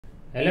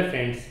Hello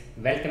friends,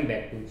 welcome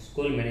back to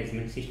School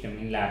Management System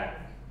in Laravel.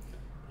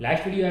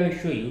 Last video I will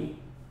show you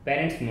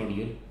parents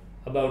module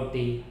about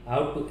the how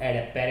to add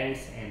a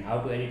parents and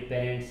how to edit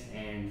parents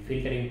and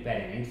filtering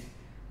parents,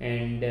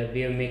 and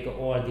we will make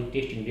all the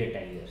testing data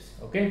here.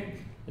 Okay,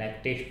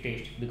 like test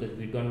because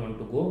we don't want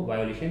to go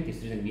violation.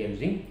 This reason we are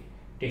using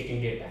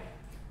testing data.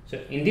 So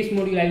in this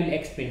module I will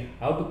explain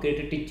how to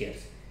create a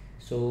teachers.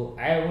 So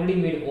I have already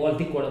made all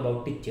the code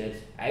about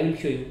teachers. I will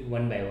show you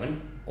one by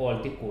one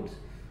all the codes.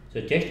 So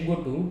just go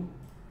to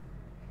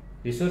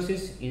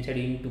resources, inside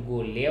you need to go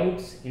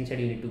layouts, inside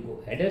you need to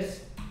go headers,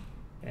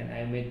 and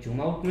I may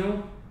zoom out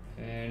now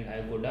and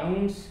I go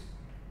downs.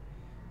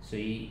 So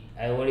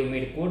I already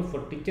made code for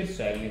teachers,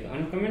 so I will make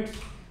uncomment.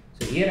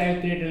 So here I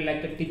have created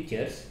like a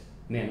teachers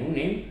menu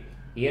name.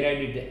 Here I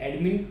did the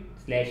admin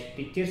 /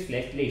 teacher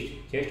 / list.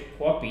 Just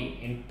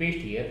copy and paste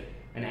here,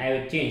 and I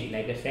will change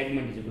like a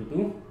segment is equal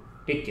to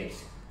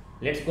teachers.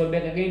 Let's go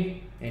back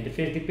again and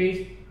refresh the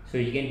page, so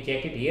you can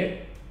check it here.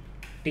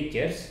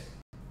 Teachers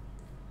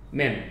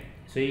menu,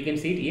 so you can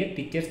see it here,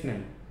 teachers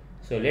menu.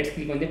 So let's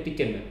click on the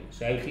teacher menu.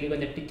 So I will click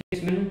on the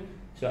teachers menu.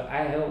 So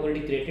I have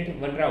already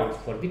created one route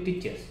for the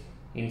teachers.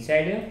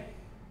 Inside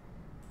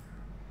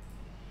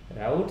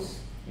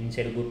routes,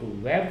 inside go to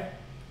web,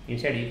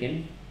 inside you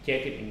can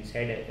check it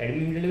inside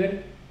admin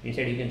middleware.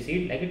 Inside you can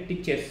see it like a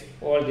teachers,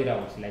 all the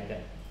routes like a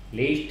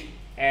list,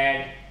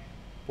 add,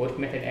 post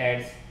method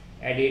adds,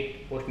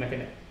 edit, post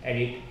method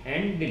edit,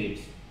 and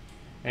deletes.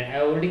 And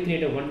I already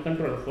created one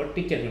controller for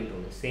teacher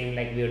controller, same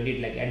like we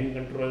did like admin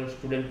controller,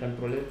 student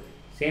controller,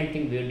 same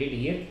thing we did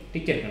here,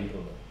 teacher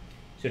controller.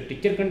 So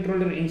teacher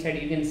controller,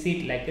 inside you can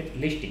see it like a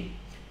listing.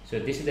 So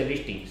this is the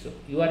listing. So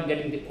you are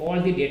getting all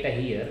the data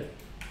here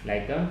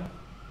like a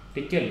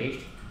teacher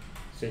list.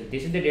 So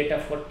this is the data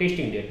for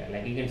testing data,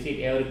 like you can see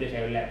it every place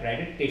I will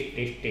write it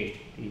test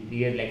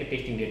here like a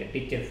testing data,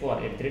 teacher for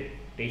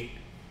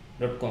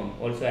 @test.com.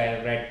 Also I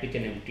will write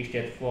teacher name,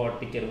 teacher for,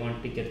 teacher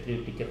 1, teacher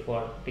 3, teacher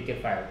 4, teacher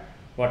 5,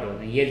 whatever.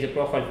 And here is a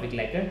profile pic,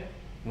 like a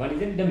one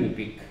is a dummy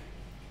pic,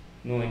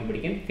 no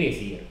anybody can face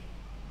here.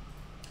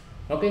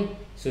 Okay,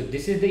 so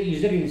this is the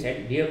user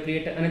inside. We have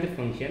created another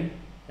function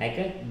like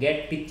a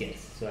get teachers.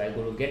 So I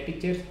go to get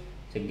teachers.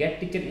 So get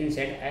teacher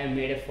inside I have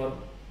made for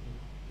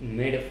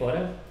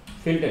a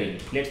filtering.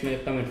 Let's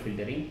make a comment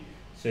filtering.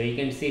 So you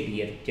can see it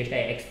here, just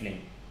I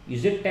explain.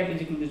 User type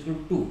is equal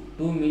to 2.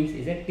 2 means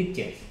is a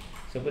teachers.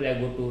 Suppose I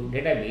go to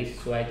database,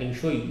 so I can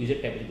show you user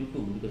type is equal to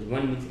 2 because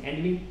 1 means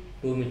admin,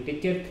 2 means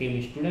teacher, 3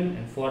 means student,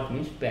 and 4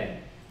 means parent.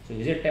 So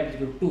user type is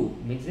equal to 2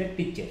 means the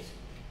teachers.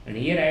 And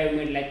here I have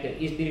made like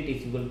is delete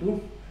is equal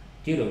to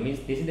 0 means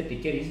this is the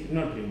teacher is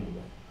not removed.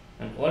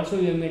 And also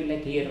we have made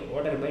like here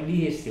order by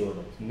DSC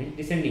order, means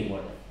descending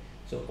order.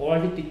 So all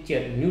the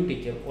teacher, new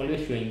teacher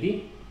always showing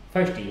the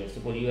first year.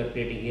 Suppose you are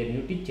creating here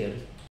new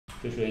teachers,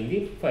 so showing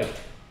the first.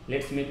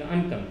 Let's make an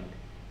uncomment.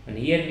 And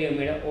here we have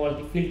made all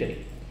the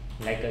filtering.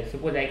 Like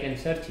suppose I can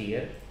search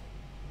here,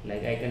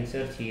 like I can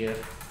search here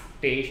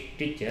test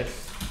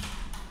teachers.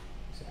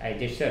 So I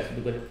just search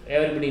because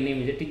everybody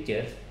name is a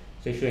teachers,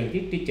 so showing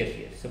the teachers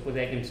here. Suppose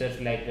I can search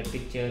like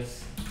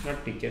teachers,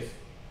 not teachers,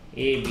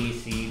 A B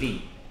C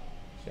D.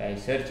 So I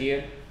search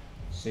here,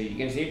 so you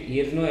can see it,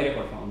 here is no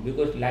record found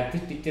because like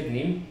this teacher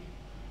name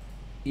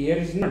here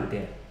is not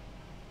there,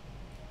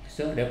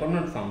 so record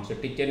not found. So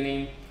teacher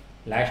name,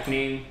 last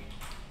name,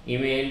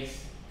 emails,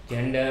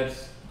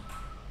 genders,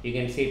 you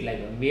can see it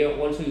like we have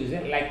also used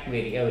a like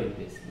query every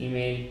place,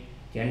 email,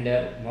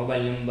 gender,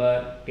 mobile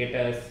number,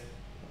 status,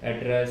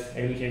 address,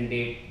 admission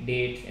date,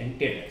 dates, and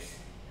status.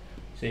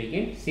 So you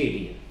can see it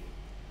here.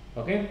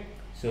 Okay,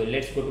 so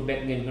let's go to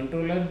backend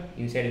controller.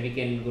 Inside we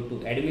can go to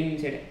admin,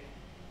 inside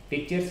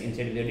teachers,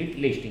 inside we edit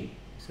listing.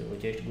 So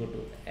just go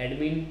to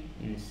admin,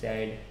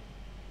 inside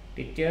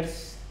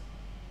teachers,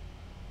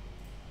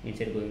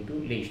 inside going to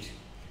list.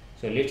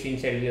 So list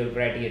inside we will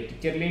write here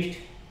teacher list,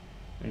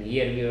 and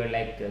here we will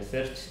like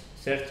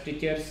search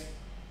teachers.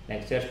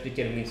 Like search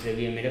teacher means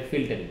we have made a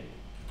filtering.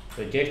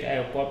 So just I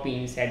have copy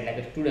inside like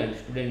a student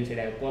inside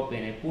I have copy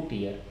and I put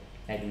here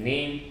like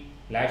name,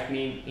 last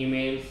name,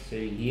 email. So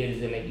here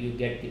is like you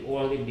get the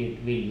all the date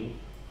value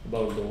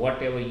about the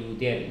whatever you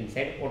there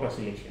inside auto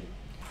selection.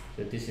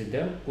 So this is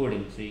the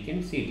coding, so you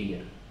can see it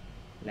here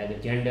like a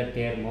gender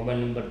there, mobile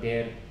number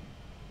there,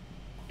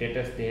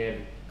 status there,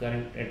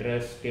 current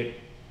address,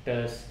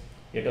 status,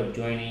 date of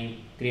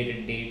joining,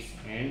 created dates,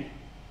 and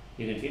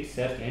you can see it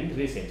search and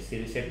reset. See,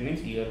 reset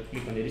means you are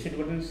click on the reset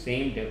button,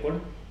 same record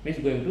means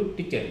going to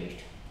teacher list.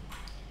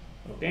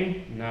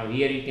 Okay, now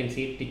here you can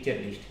see teacher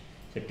list.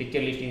 So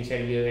teacher list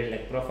inside we have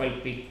like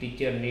profile pic,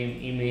 teacher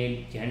name,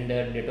 email,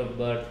 gender, date of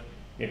birth,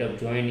 date of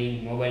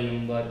joining, mobile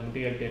number,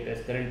 material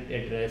status, current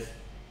address,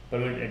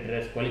 permanent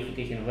address,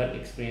 qualification, work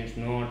experience,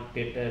 note,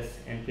 status,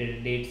 and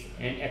created dates,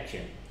 and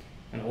action.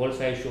 And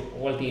also I show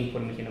all the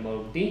information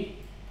about the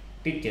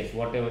teachers,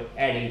 whatever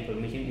add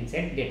information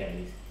inside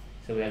database.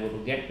 So I go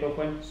to get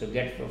profile. So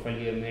get profile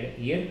we have made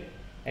here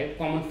a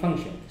common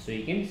function, so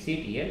you can see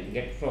it here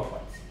get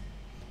profiles.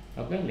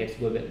 Okay, let's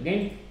go back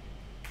again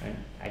and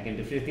I can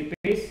refresh the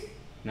page.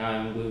 Now I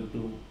am going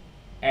to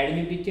add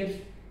new teachers.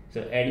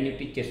 So add new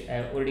teachers I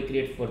have already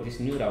created for this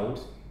new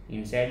routes.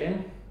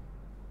 Inside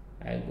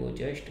I go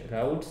just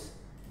routes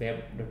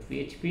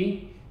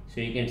web.php. So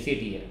you can see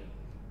it here,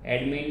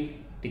 admin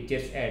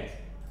teachers ads,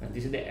 and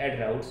this is the add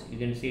routes. You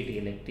can see it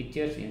here like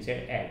teachers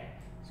inside add.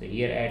 So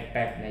here add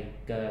type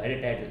like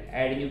add title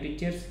add new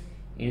teachers.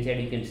 Inside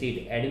you can see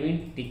it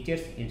admin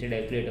teachers. Inside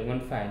I create a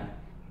one file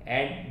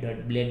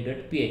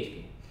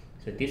add.blade.php.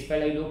 so this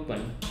file I will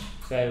open.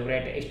 So I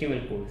write a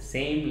HTML code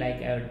same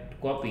like I would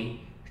copy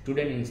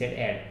student inside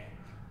add,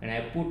 and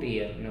I put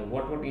here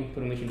what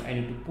information I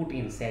need to put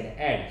inside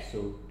add.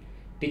 So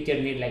teacher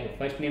need like a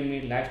first name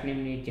need, last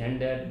name need,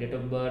 gender, date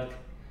of birth,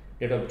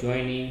 date of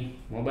joining,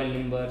 mobile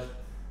number,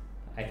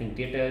 I think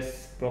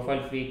status,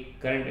 profile pic,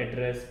 current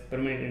address,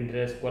 permanent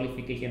address,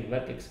 qualification,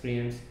 work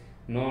experience,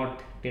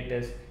 not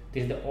status.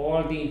 This is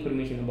all the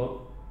information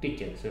about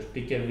teacher. So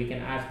teacher, we can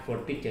ask for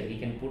teacher, he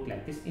can put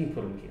like this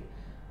information.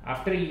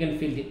 After you can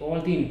fill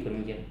all the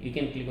information, you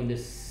can click on the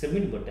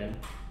submit button.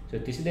 So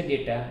this is the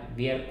data.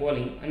 We are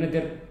calling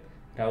another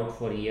route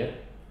for here.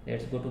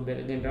 Let's go to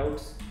again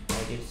routes. I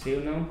hit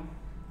save now,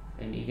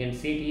 and you can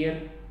see it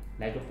here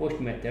like a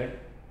post method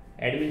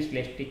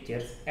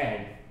admin/teachers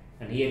add,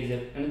 and here is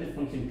another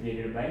function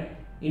created by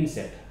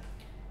insert.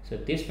 So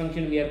this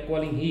function we are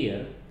calling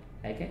here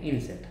like an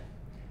insert.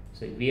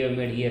 So we have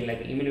made here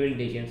like email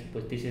validation.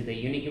 Suppose this is the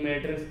unique email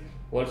address.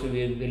 Also we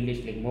have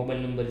validation like mobile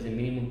number is a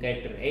minimum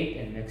character 8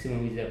 and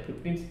maximum is a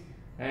 15,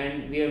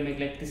 and we have made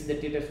like this is the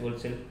status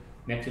also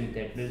maximum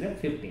character is a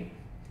 15.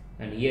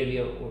 And here we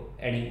are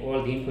adding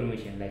all the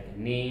information like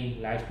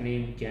name, last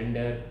name,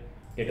 gender,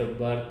 date of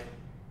birth,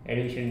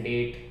 admission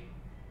date,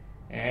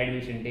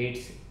 admission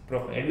dates.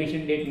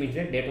 Admission date means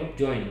the date of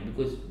joining,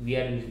 because we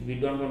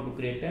don't want to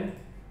create a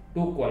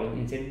two column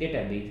inside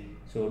database.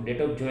 So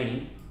date of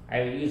joining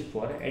I will use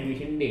for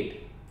admission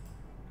date.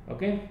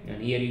 Okay,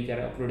 and here you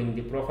are uploading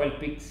the profile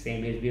pics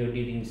same as we have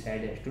did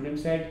inside the student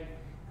side.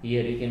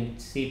 Here you can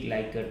see it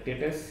like a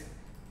status,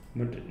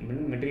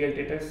 material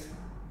status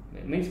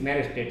means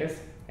marriage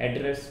status,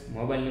 address,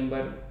 mobile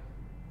number,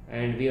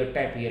 and we have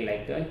type here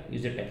like a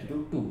user type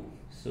to 2.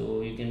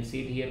 So you can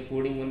see it here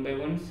coding one by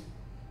ones.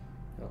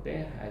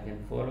 Okay, I can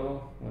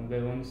follow one by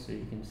one, so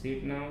you can see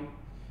it now.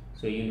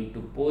 So you need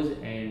to pause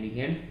and you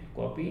can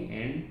copy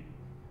and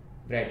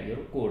write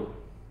your code.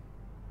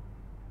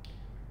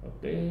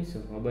 Okay, so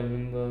mobile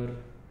number,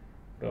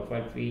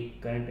 profile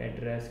pic, current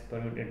address,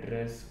 permanent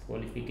address,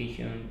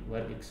 qualification,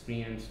 work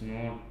experience,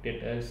 not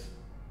status,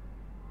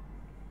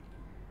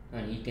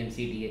 and you can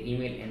see it here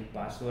email and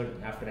password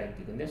after I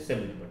click on the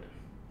submit button.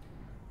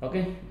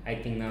 Okay,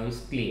 I think now is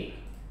clear.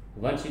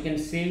 Once you can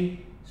save,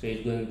 so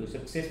it's going to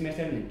success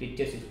method and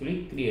teacher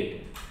successfully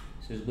created.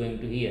 So it's going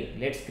to here,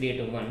 let's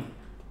create a one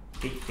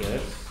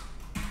teachers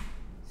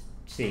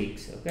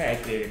 6. Okay, I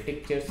created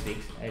teacher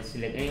 6. I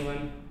select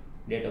anyone,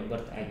 date of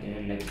birth I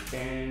can like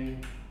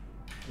 10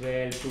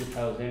 12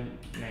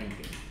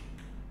 2019,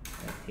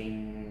 I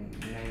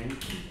think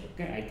 90.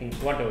 Okay, I think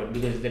whatever,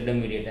 because it's the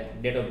dummy data.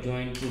 Date of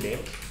join today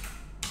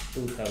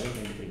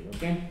 2023.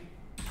 Okay,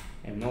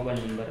 and mobile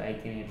number I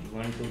can hit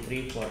 1 2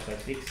 3 4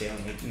 5 6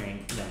 7 8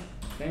 9 1.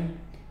 Okay,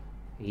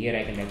 here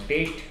I can have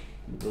paste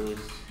because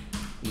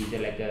these are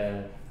like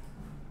a,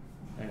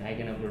 and I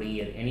can upload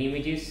here any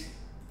images.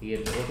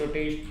 Here the auto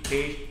taste,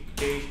 here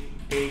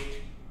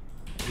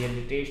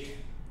the taste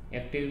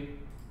active,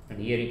 and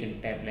here you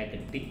can type like a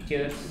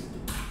teachers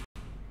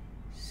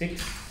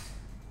 6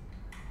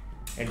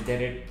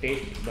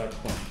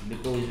 @taste.com,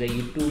 because the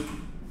YouTube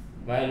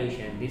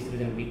violation, this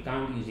reason we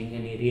can't using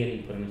any real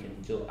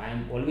information, so I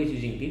am always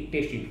using the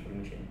taste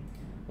information.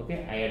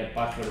 Okay, I add a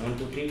password 1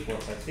 2 3 4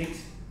 5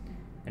 6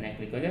 and I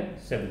click on the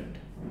submit.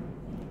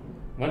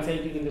 Once I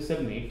click on the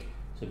submit,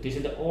 so this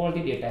is all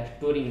the data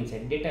storing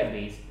inside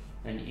database,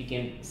 and you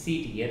can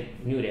see it here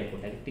new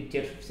record like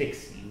teacher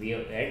 6. We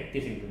have add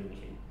this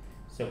information.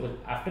 Suppose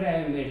after I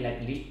have made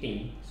like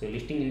listing, so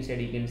listing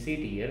inside you can see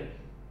it here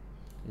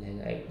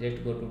like I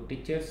just go to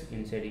teachers,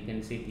 inside you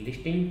can see it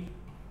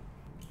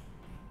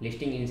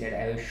listing inside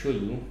I will show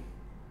you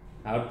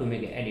how to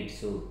make an edit.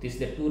 So this is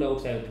the two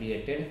routes I have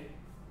created,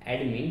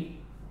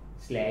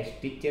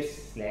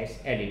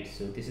 admin/teachers/edit.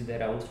 so this is the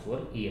routes for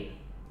here,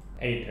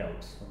 edit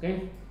routes.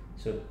 Okay,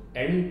 so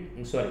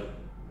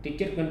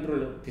teacher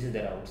controller, this is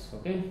the routes.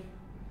 Okay,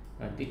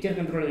 teacher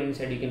controller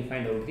inside you can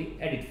find out the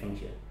edit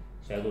function.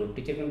 So I go to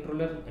teacher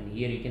controller, and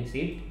here you can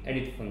see it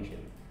edit function,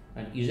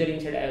 and user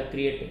inside I have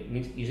created,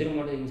 means user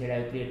model inside I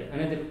have created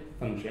another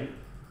function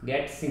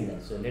get single.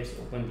 So let's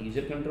open the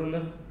user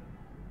controller,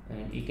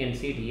 and you can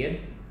see it here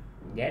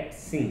get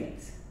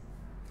singles.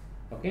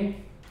 Okay,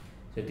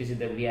 so this is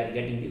the we are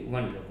getting the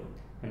one record,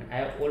 and I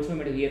have also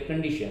made here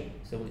condition.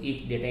 So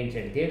if data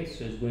inside there,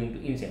 so it's going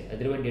to inside,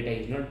 otherwise data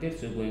is not there,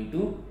 so it's going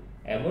to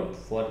about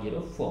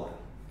 404.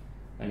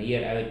 And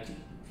here I will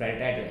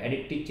title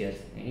edit teachers,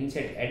 and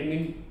inside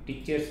admin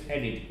teachers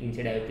edit,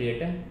 inside I will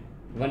create a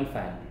one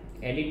file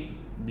edit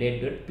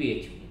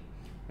blade.php,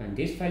 and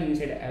this file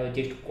inside I will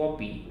just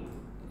copy,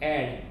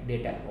 add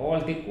data, all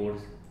the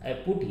codes I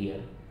put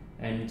here,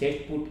 and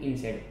just put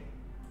inside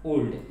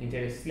old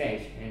inside a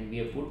slash, and we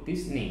have put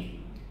this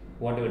name,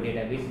 whatever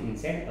database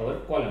inside our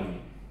column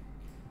name.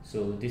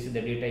 So this is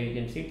the data. You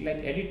can see it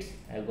like edits.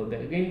 I go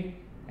back again,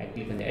 I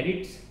click on the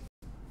edits,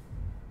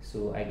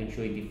 so I can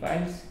show you the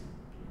files,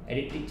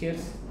 edit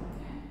teachers,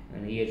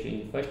 and here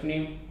showing the first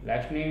name,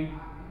 last name,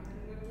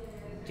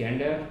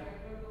 gender,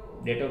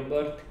 date of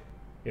birth,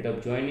 date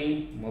of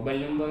joining, mobile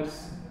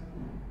numbers,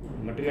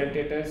 material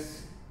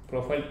status,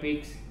 profile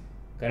pics,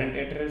 current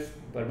address,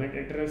 permanent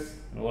address,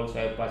 and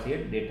also I pass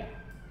here data,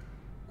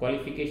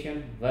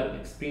 qualification, work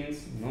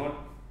experience, not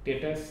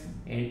status,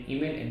 and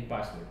email and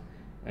password.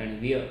 And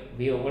we have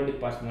already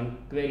passed one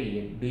query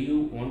here. Do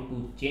you want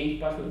to change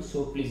password?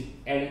 So please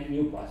add a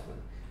new password.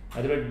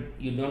 Otherwise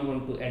you don't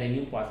want to add a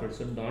new password,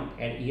 so don't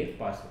add here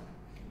password.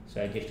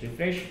 So I just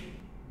refresh,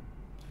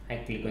 I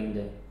click on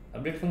the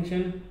update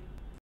function,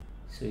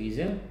 so is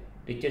a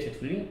teacher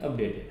successfully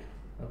updated.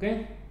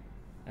 Okay,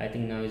 I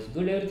think now it's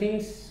good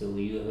everything, so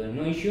you have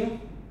no issue.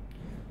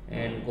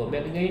 And go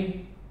back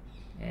again,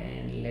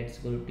 and let's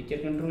go to teacher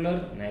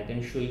controller, and I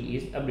can show you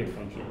is update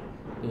function,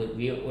 because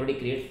we have already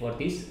created for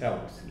these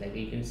routes. Like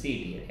you can see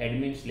it here,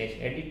 admin slash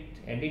edit,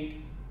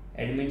 admin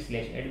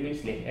slash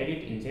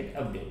edit inside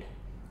update.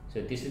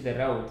 So this is the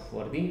route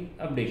for the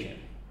updation.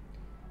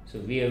 So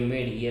we have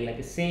made here like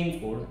a same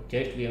code,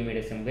 just we have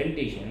made some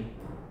validation.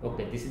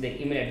 Okay, this is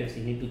the email address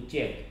you need to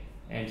check,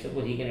 and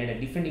suppose he can add a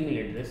different email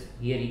address.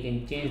 Here he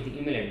can change the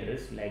email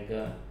address like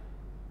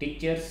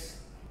teachers,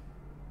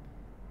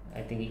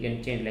 I think he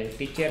can change like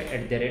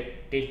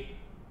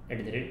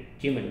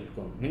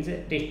teacher@gmail.com, means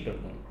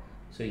test.com.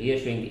 So here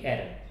showing the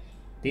error,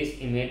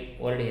 this email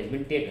already has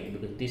been taken,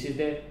 because this is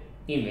the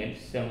email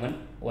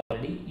someone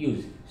already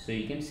used. So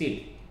you can see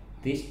it,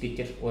 this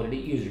teachers already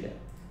used.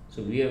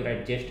 So we have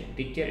write just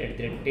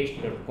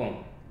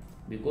teacher@test.com,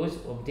 because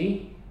of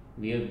the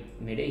we have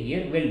made a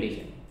here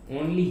validation.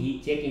 Only he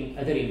checking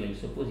other emails.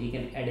 Suppose he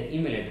can add an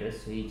email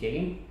address, so he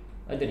checking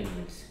other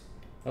emails.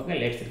 Okay,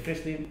 let's refresh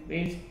the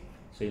page.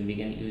 So we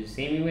can use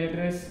same email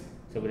address.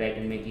 So I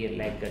can make here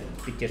like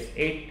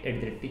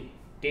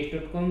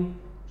teachers8@test.com.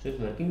 So it's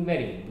working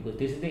very well, because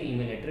this is the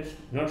email address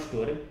not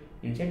stored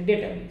inside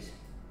database.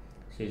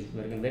 So it's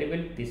working very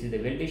well. This is the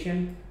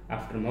validation.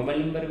 After mobile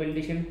number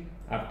validation,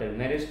 after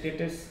marriage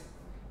status,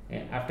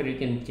 and after you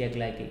can check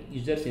like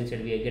users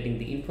inside, we are getting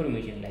the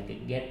information like a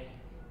get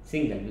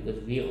single,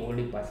 because we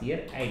already pass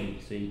here ID.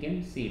 So you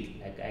can see it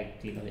like I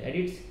click on the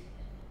edits,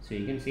 so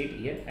you can see it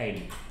here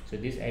ID. So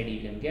this ID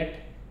you can get,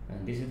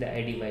 and this is the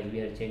ID wise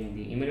we are checking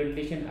the email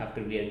validation.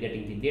 After we are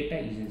getting the data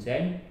is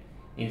inside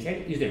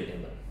user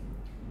table,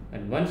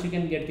 and once you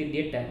can get the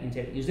data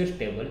inside users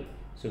table,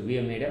 so we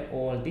have made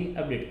all the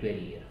update query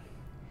here,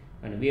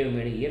 and we have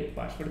made here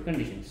password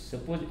conditions.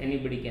 Suppose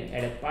anybody can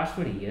add a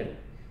password here,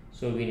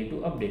 so we need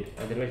to update,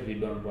 otherwise we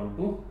don't want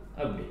to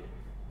update.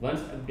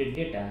 Once update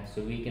data,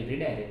 so we can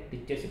redirect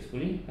teacher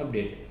successfully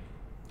updated.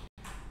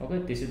 Okay,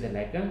 this is the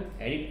like a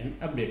edit and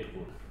update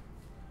code.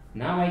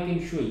 Now I can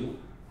show you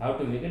how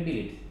to make a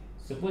delete.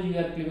 Suppose you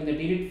are click on the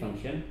delete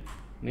function,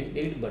 means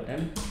delete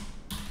button.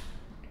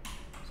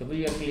 Suppose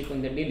you are click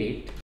on the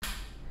delete,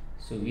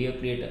 so we have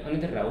created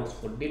another routes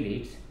for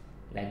deletes,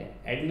 like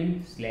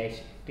admin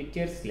slash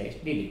teacher slash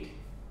delete,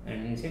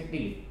 and inside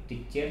delete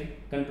teacher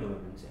controller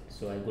inside.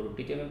 So I go to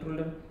teacher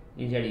controller,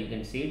 inside you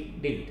can see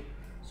delete.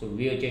 So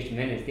we have just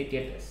managed the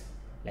status,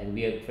 like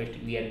we are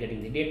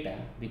getting the data,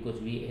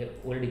 because we have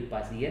already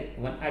passed here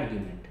one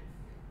argument,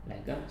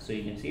 like so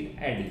you can see it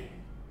ID,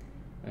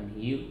 and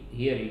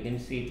here you can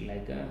see it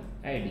like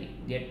ID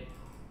get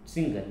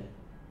single,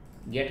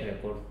 get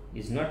record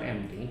is not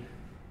empty,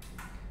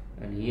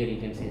 and here you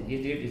can see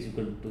this date is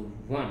equal to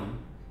 1,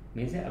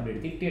 means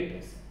update the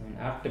status. And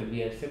after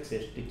we are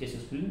success, teacher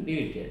successfully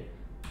deleted.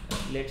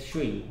 Let's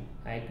show you.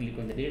 I click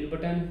on the delete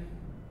button,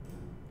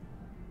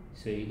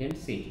 so you can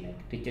see it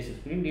like teacher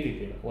successfully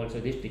deleted. Also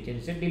this teacher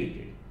is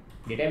deleted.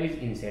 Database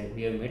inside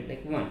we have made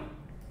like 1.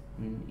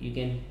 You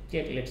can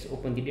check. Let's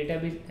open the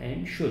database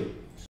and show you,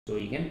 so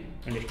you can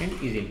understand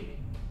easily.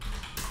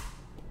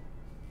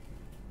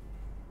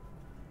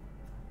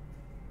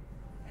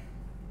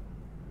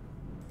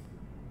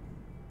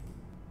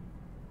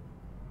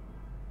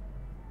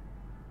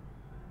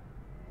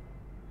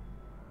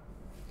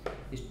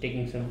 It's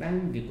taking some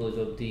time because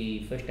of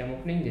the first time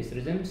opening this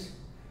reasons.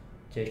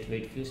 Just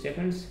wait few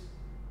seconds.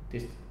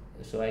 This,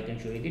 so I can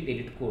show you the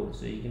delete code.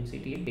 So you can see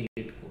the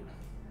delete code,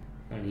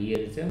 and here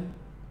is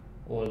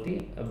all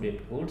the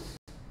update codes.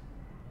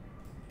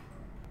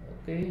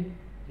 Okay,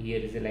 here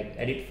is like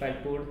edit file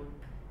code,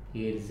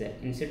 here is the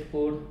insert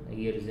code,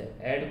 here is the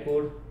add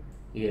code,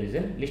 here is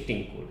the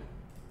listing code.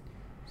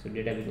 So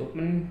database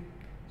open.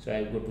 So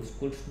I go to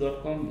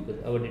schools.com,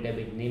 because our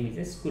database name is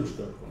a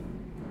schools.com,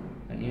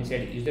 and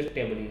inside user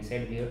table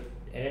inside we have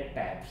added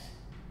tabs.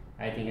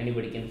 I think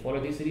anybody can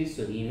follow this series,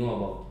 so he know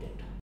about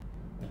that.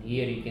 And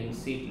here you can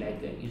see it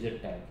like a user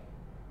tab,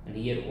 and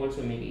here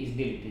also make is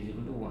delete is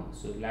equal to 1.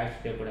 So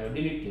last step I have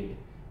deleted,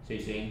 so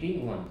it's showing the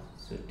 1.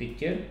 So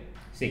teacher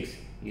 6,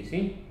 you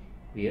see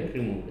we have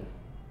removed.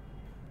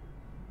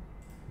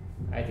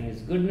 I think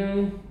it's good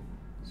now.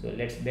 So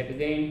let's back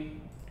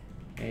again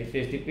and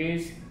refresh the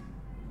page.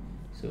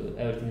 So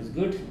everything is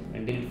good,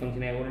 and delete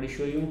function I already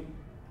show you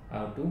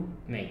how to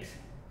make.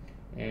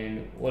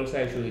 And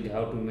also I show you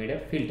how to make a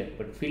filter,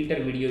 but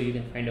filter video you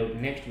can find out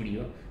next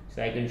video.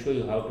 So I can show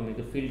you how to make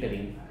a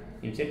filtering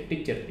inside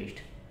teacher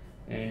list,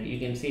 and you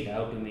can see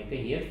how to make a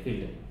here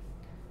filter.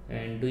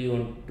 And do you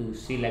want to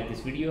see like this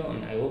video?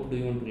 And I hope do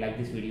you want to like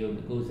this video,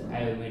 because I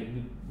have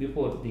made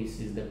before this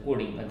is the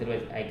coding,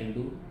 otherwise I can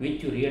do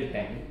with you real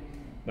time,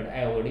 but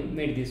I already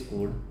made this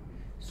code.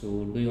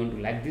 So do you want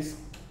to like this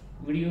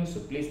video?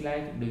 So please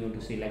like. Do you want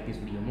to see like this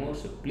video more?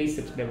 So please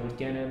subscribe our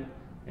channel,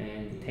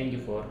 and thank you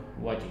for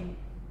watching.